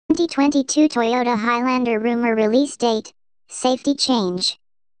2022 Toyota Highlander rumor release date, safety change.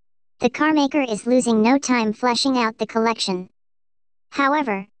 The carmaker is losing no time fleshing out the collection.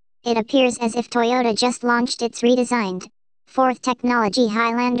 However, it appears as if Toyota just launched its redesigned, fourth technology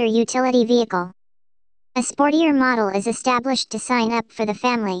Highlander utility vehicle. A sportier model is established to sign up for the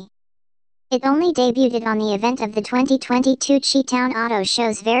family. It only debuted on the event of the 2022 Chi-Town Auto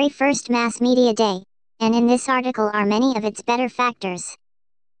Show's very first mass media day, and in this article are many of its better factors.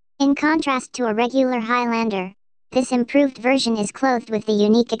 In contrast to a regular Highlander, this improved version is clothed with the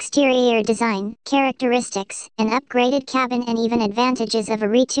unique exterior design, characteristics, an upgraded cabin and even advantages of a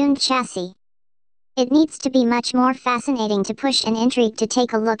retuned chassis. It needs to be much more fascinating to push and intrigue to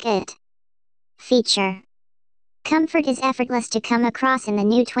take a look at. Feature. Comfort is effortless to come across in the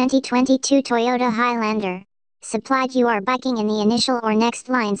new 2022 Toyota Highlander, supplied you are biking in the initial or next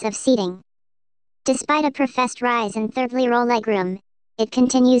lines of seating. Despite a professed rise in thirdly row legroom, it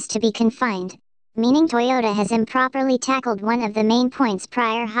continues to be confined, meaning Toyota has improperly tackled one of the main points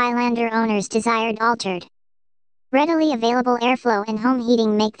prior Highlander owners desired altered. Readily available airflow and home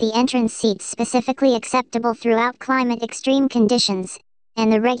heating make the entrance seats specifically acceptable throughout climate extreme conditions,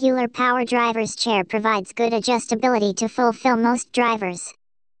 and the regular power driver's chair provides good adjustability to fulfill most drivers.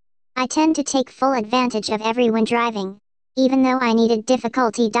 I tend to take full advantage of every when driving, even though I needed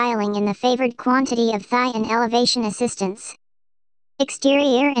difficulty dialing in the favored quantity of thigh and elevation assistance.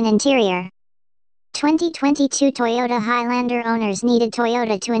 Exterior and interior. 2022 Toyota Highlander owners needed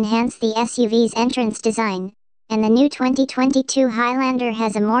Toyota to enhance the SUV's entrance design, and the new 2022 Highlander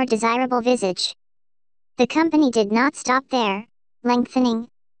has a more desirable visage. The company did not stop there, lengthening,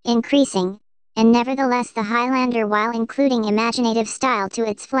 increasing, and nevertheless the Highlander while including imaginative style to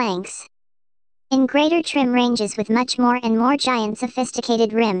its flanks. In greater trim ranges with much more and more giant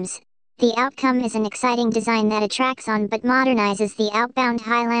sophisticated rims, the outcome is an exciting design that attracts on but modernizes the outbound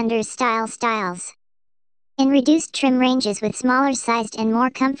Highlander's styles. In reduced trim ranges with smaller sized and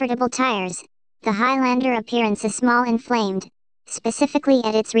more comfortable tires, the Highlander appearance is small and flamed, specifically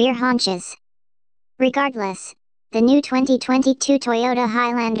at its rear haunches. Regardless, the new 2022 Toyota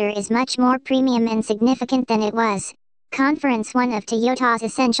Highlander is much more premium and significant than it was, conference one of Toyota's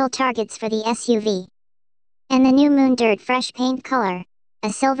essential targets for the SUV. And the new Moon Dirt fresh paint color,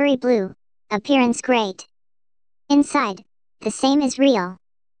 a silvery blue, appearance great. Inside, the same is real.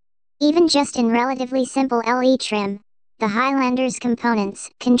 Even just in relatively simple LE trim, the Highlander's components,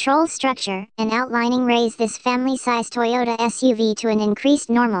 control structure, and outlining raise this family-size Toyota SUV to an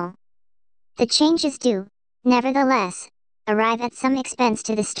increased normal. The changes do, nevertheless, arrive at some expense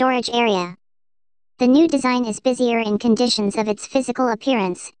to the storage area. The new design is busier in conditions of its physical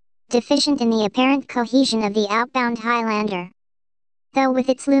appearance, deficient in the apparent cohesion of the outbound Highlander. Though with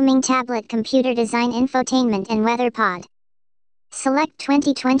its looming tablet computer design infotainment and weather pod. Select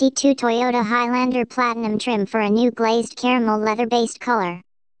 2022 Toyota Highlander Platinum trim for a new glazed caramel leather-based color.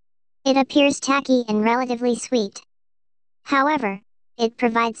 It appears tacky and relatively sweet. However, it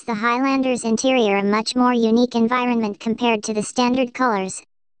provides the Highlander's interior a much more unique environment compared to the standard colors,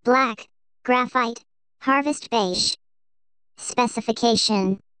 black, graphite, harvest beige.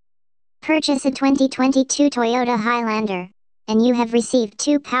 Specification. Purchase a 2022 Toyota Highlander, and you have received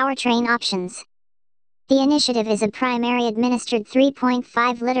two powertrain options. The initiative is a primary administered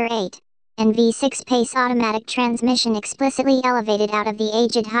 3.5-liter 8 and V6 pace automatic transmission explicitly elevated out of the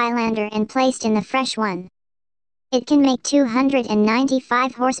aged Highlander and placed in the fresh one. It can make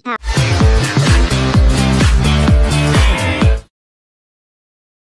 295 horsepower.